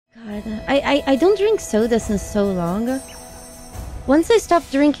God, I don't drink soda since so long. Once I stopped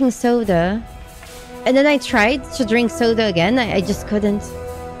drinking soda, and then I tried to drink soda again, I just couldn't.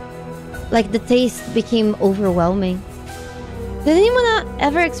 Like, the taste became overwhelming. Did anyone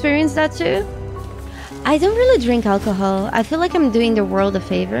ever experience that too? I don't really drink alcohol. I feel like I'm doing the world a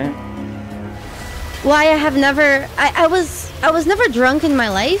favor. Why I have never... I was never drunk in my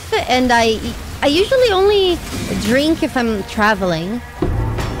life, and I usually only drink if I'm traveling.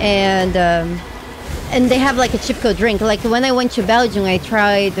 And they have like a Chipco drink. Like when I went to Belgium, I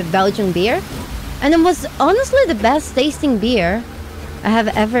tried the Belgian beer. And it was honestly the best tasting beer I have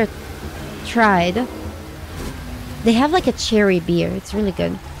ever tried. They have like a cherry beer. It's really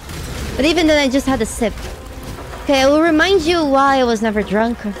good. But even then, I just had a sip. Okay, I will remind you why I was never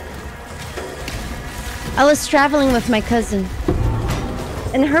drunk. I was traveling with my cousin.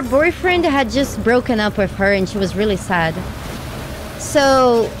 And her boyfriend had just broken up with her and she was really sad.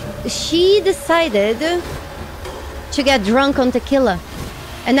 So she decided to get drunk on tequila.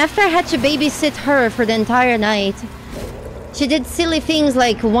 And after I had to babysit her for the entire night, she did silly things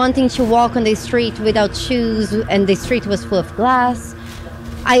like wanting to walk on the street without shoes, and the street was full of glass.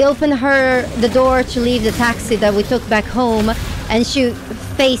 I opened her the door to leave the taxi that we took back home, and she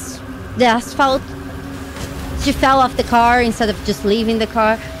faced the asphalt. She fell off the car instead of just leaving the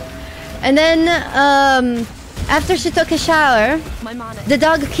car. And then, after she took a shower, the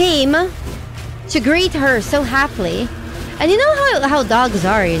dog came to greet her so happily. And you know how dogs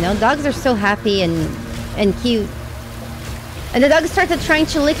are, you know? Dogs are so happy and cute. And the dog started trying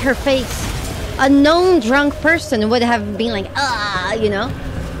to lick her face. A known drunk person would have been like, ah, you know?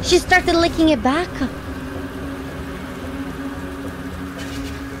 She started licking it back.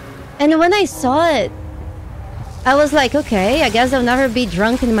 And when I saw it, I was like, okay, I guess I'll never be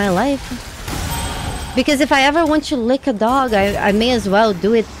drunk in my life. Because if I ever want to lick a dog, I may as well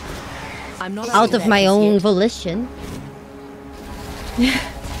do it out of my own volition.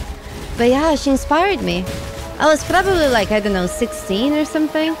 But yeah, she inspired me. I was probably like, I don't know, 16 or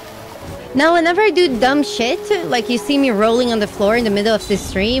something. Now, whenever I do dumb shit, like you see me rolling on the floor in the middle of the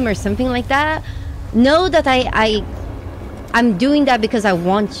stream or something like that, know that I'm doing that because I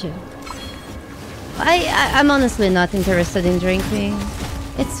want to. I'm honestly not interested in drinking.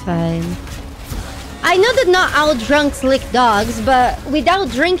 It's fine. I know that not all drunks lick dogs, but without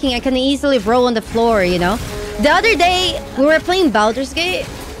drinking, I can easily roll on the floor, you know? The other day, we were playing Baldur's Gate.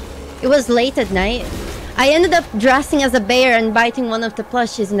 It was late at night. I ended up dressing as a bear and biting one of the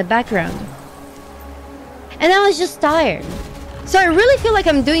plushies in the background. And I was just tired. So I really feel like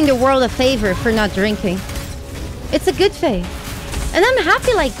I'm doing the world a favor for not drinking. It's a good thing. And I'm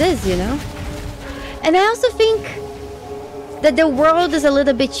happy like this, you know? And I also think that the world is a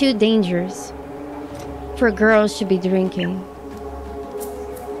little bit too dangerous for girls to be drinking.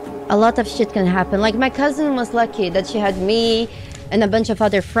 A lot of shit can happen. Like, my cousin was lucky that she had me and a bunch of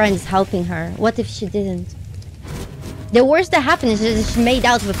other friends helping her. What if she didn't? The worst that happened is that she made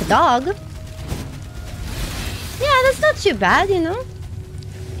out with a dog. Yeah, that's not too bad, you know?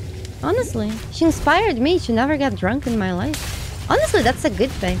 Honestly, she inspired me to never get drunk in my life. Honestly, that's a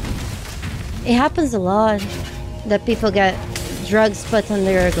good thing. It happens a lot that people get drugs put on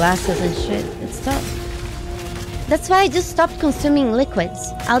their glasses and shit. It's tough. That's why I just stopped consuming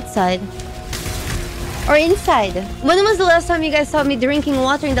liquids outside or inside. When was the last time you guys saw me drinking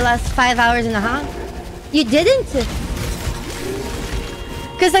water in the last 5 hours and a half? You didn't?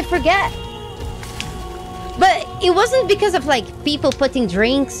 Because I forget. But it wasn't because of like people putting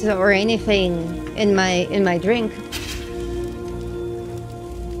drinks or anything in my drink.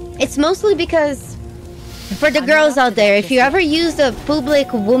 It's mostly because, for the girls out there, if you ever use a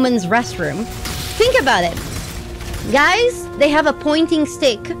public woman's restroom, think about it. Guys, they have a pointing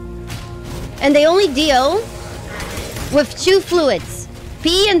stick, and they only deal with two fluids,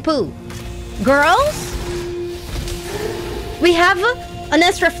 pee and poo. Girls, we have an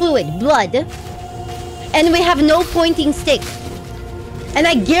extra fluid, blood, and we have no pointing stick. And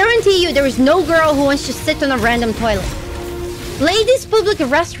I guarantee you there is no girl who wants to sit on a random toilet. Ladies' public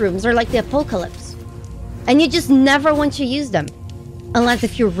restrooms are like the apocalypse. And you just never want to use them. Unless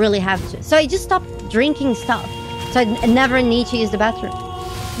if you really have to. So I just stopped drinking stuff. So I never need to use the bathroom.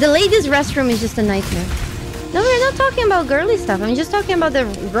 The ladies' restroom is just a nightmare. No, we're not talking about girly stuff. I'm just talking about the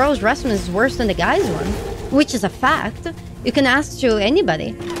girls' restroom is worse than the guys' one. Which is a fact. You can ask to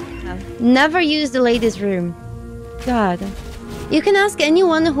anybody. Never use the ladies' room. God. You can ask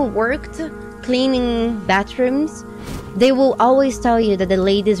anyone who worked cleaning bathrooms. They will always tell you that the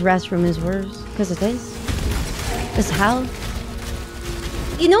ladies' restroom is worse. Because it is. Because how?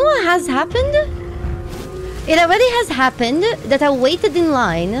 You know what has happened? It already has happened that I waited in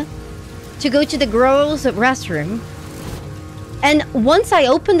line to go to the girls' restroom. And once I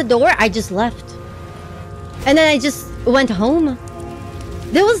opened the door, I just left. And then I just went home.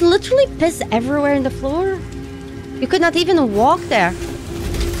 There was literally piss everywhere in the floor. You could not even walk there.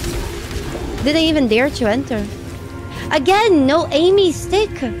 Didn't even dare to enter. Again, no aiming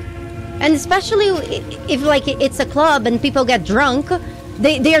stick. And especially if like it's a club and people get drunk.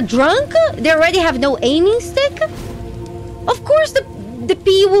 They're drunk? They already have no aiming stick? Of course the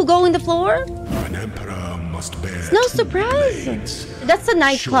pee will go in the floor. An emperor must bear it's no surprise. That's a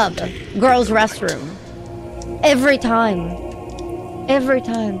nightclub. Girls' restroom. Every time. Every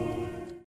time.